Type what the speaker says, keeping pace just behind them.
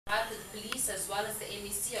The police as well as the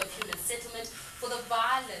MEC of Human Settlement for the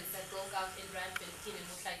violence that broke out in Randfontein and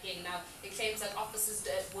Mohlakeng. Now, it claims that officers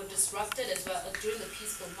were disrupted as well during the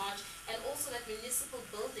peaceful march, and also that municipal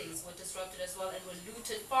buildings were disrupted as well and were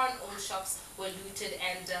looted. Foreign-owned shops were looted,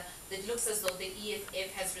 and it looks as though the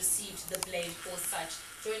EFF has received the blame for such.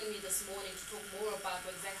 Joining me this morning to talk more about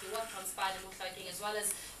exactly what transpired in Mohlakeng, as well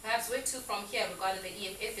as perhaps where to from here regarding the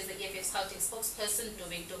EFF, is the EFF scouting spokesperson,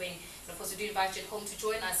 Ntobeng Ntobeng. And of course, we do invite you at home to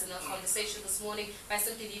join us in our conversation this morning by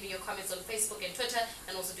simply leaving your comments on Facebook and Twitter,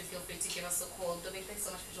 and also do feel free to give us a call. Ntobeng, thanks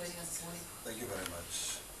so much for joining us this morning. Thank you very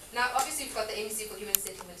much. Now, obviously, you've got the MEC for Human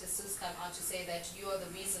Settlement has since come out to say that you are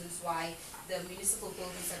the reasons why the municipal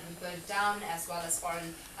buildings have been burned down, as well as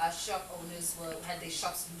foreign shop owners had their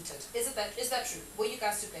shops looted. Is that true? Were you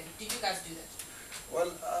guys to blame? Did you guys do that?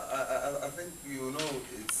 Well, I think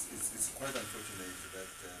it's quite unfortunate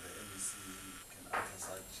that the MEC can utter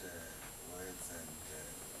such words and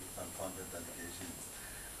with unfounded allegations.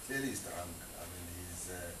 Clearly, he's drunk. I mean,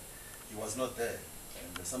 he was not there,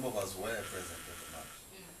 and some of us were present at the march.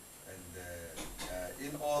 And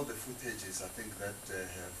in all the footages, I think that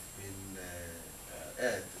have been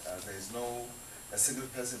aired, there is no a single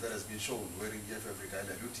person that has been shown wearing EFF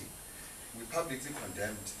regalia looting. We publicly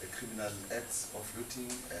condemned the criminal acts of looting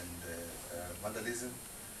and vandalism,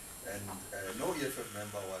 and no EFF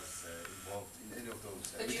member was involved in any of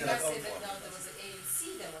those. But you guys said that now there was an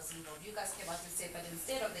ANC that was involved. You guys came out and said, but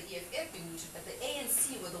instead of the EFF being looted, but the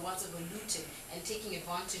ANC were the ones that were looting and taking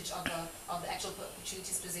advantage of the actual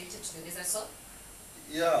opportunities presented to them. Is that so?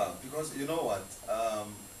 Yeah, because you know what?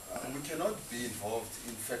 We cannot be involved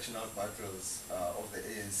in factional battles of the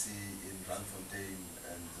ANC in Randfontein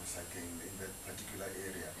and Mohlakeng in that particular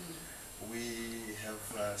area. We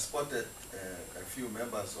have spotted a few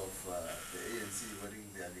members of the ANC wearing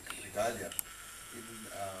their regalia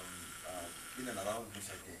in and around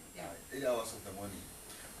Mohlakeng, 8 hours of the morning.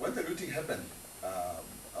 When the looting happened,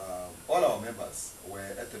 all our members were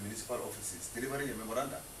at the municipal offices delivering a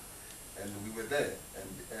memorandum. And we were there,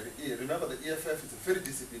 and remember the EFF is a very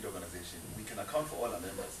disciplined organization. We can account for all our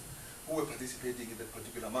members who were participating in that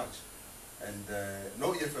particular march. And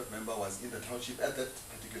no EFF member was in the township at that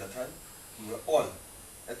particular time. We were all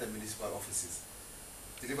at the municipal offices,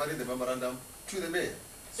 delivering the memorandum to the mayor.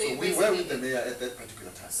 So we were with the mayor at that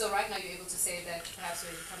particular time. So right now you're able to say that perhaps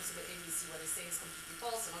when it comes to the MEC, what he's saying is completely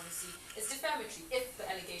false, and obviously it's defamatory if the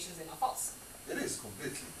allegations are not false. It is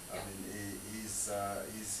completely. I mean,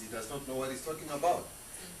 he does not know what he's talking about.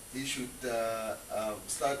 He should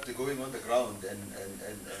start going on the ground and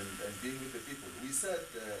being with the people. We said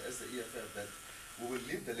as the EFF that we will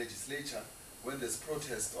leave the legislature when there's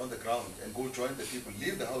protest on the ground and go join the people,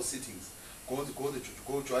 leave the house sittings, go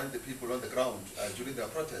join the people on the ground during their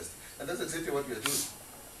protest. And that's exactly what we are doing.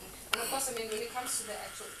 And of course, I mean, when it comes to the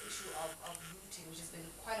actual issue of looting, which has been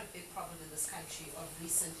quite a big problem in this country of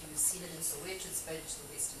recently, we've seen it in Soweto, it's spread to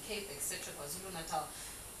the Western Cape, etc., KwaZulu-Natal.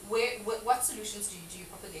 What solutions do you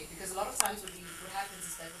propagate? Because a lot of times what happens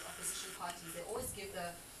is that with opposition parties, they always give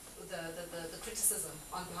the criticism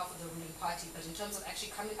on behalf of the ruling party, but in terms of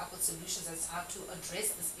actually coming up with solutions as to how to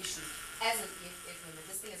address this issue as an EFF member,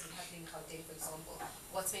 this thing has been happening in Gauteng, for example.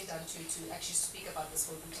 What's been done to actually speak about this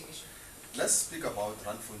whole looting issue? Let's speak about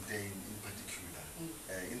Randfontein in particular,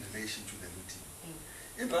 in relation to the looting.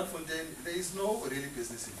 In Randfontein, there is no really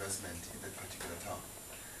business investment in that particular town.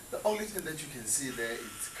 The only thing that you can see there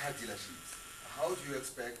is car dealerships. How do you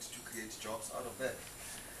expect to create jobs out of that?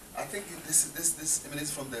 I think this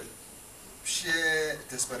emanates from the sheer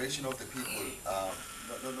desperation of the people,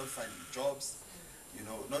 not finding jobs,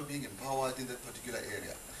 not being empowered in that particular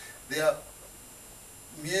area. They are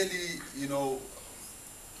merely,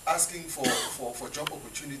 asking for job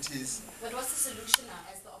opportunities. But what's the solution now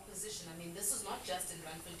as the opposition? I mean, this is not just in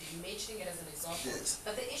Randfontein, you're mentioning it as an example. Yes.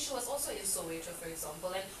 But the issue was also in Soweto, for example,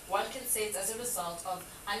 and one can say it's as a result of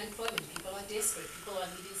unemployment. People are desperate, people are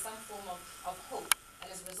needing some form of hope, and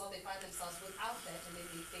as a result they find themselves without that, and then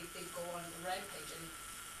they go on a rampage and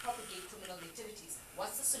propagate criminal activities.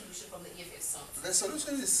 What's the solution from the EFF side? The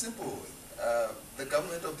solution is simple. The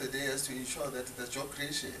government of the day has to ensure that there's job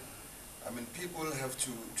creation. I mean, people have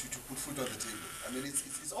to put food on the table. I mean,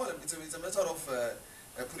 it's a matter of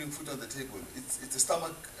putting food on the table. It's a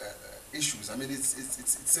stomach issues. I mean, it's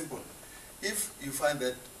simple. If you find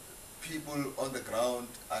that people on the ground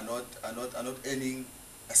are not earning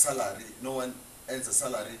a salary, no one earns a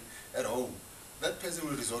salary at home, that person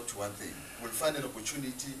will resort to one thing. Will find an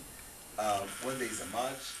opportunity when there is a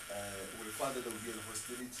march, we'll find that there will be an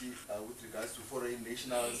hostility with regards to foreign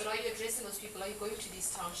nationals. But are you addressing those people? Are you going to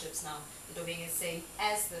these townships now, Ntobeng, and saying,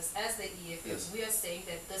 as the EFF, Yes. we are saying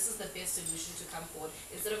that this is the best solution to come forward,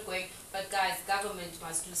 instead of going, but guys, government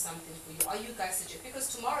must do something for you. Are you guys suggesting?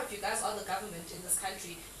 Because tomorrow, if you guys are the government in this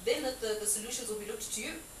country, then the solutions will be looked to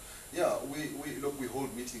you. Yeah, we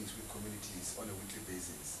hold meetings with communities on a weekly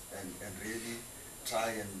basis and really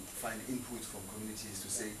try and find input from communities to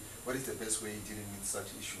say what is the best way in dealing with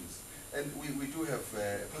such issues. And we do have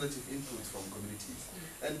positive input from communities.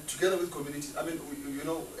 And together with communities, I mean,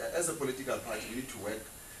 as a political party, we need to work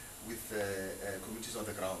with communities on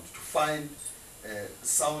the ground to find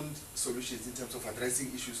sound solutions in terms of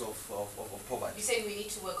addressing issues of poverty. You say we need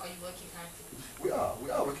to work. Are you working currently? We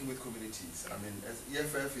are working with communities. I mean, as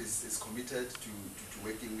EFF is committed to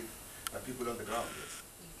working with people on the ground, yes.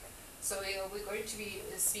 So we're going to be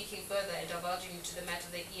speaking further and divulging into the matter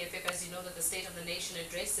of the EFF. As you know, that the State of the Nation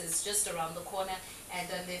address is just around the corner, and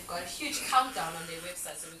they've got a huge countdown on their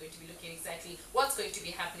website. So we're going to be looking exactly what's going to be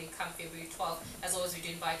happening come February 12th. As always, we do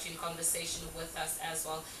invite you in conversation with us as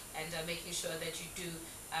well, and making sure that you do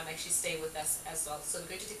actually stay with us as well. So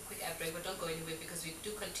we're going to take a quick ad break, but don't go anywhere because we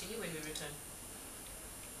do continue.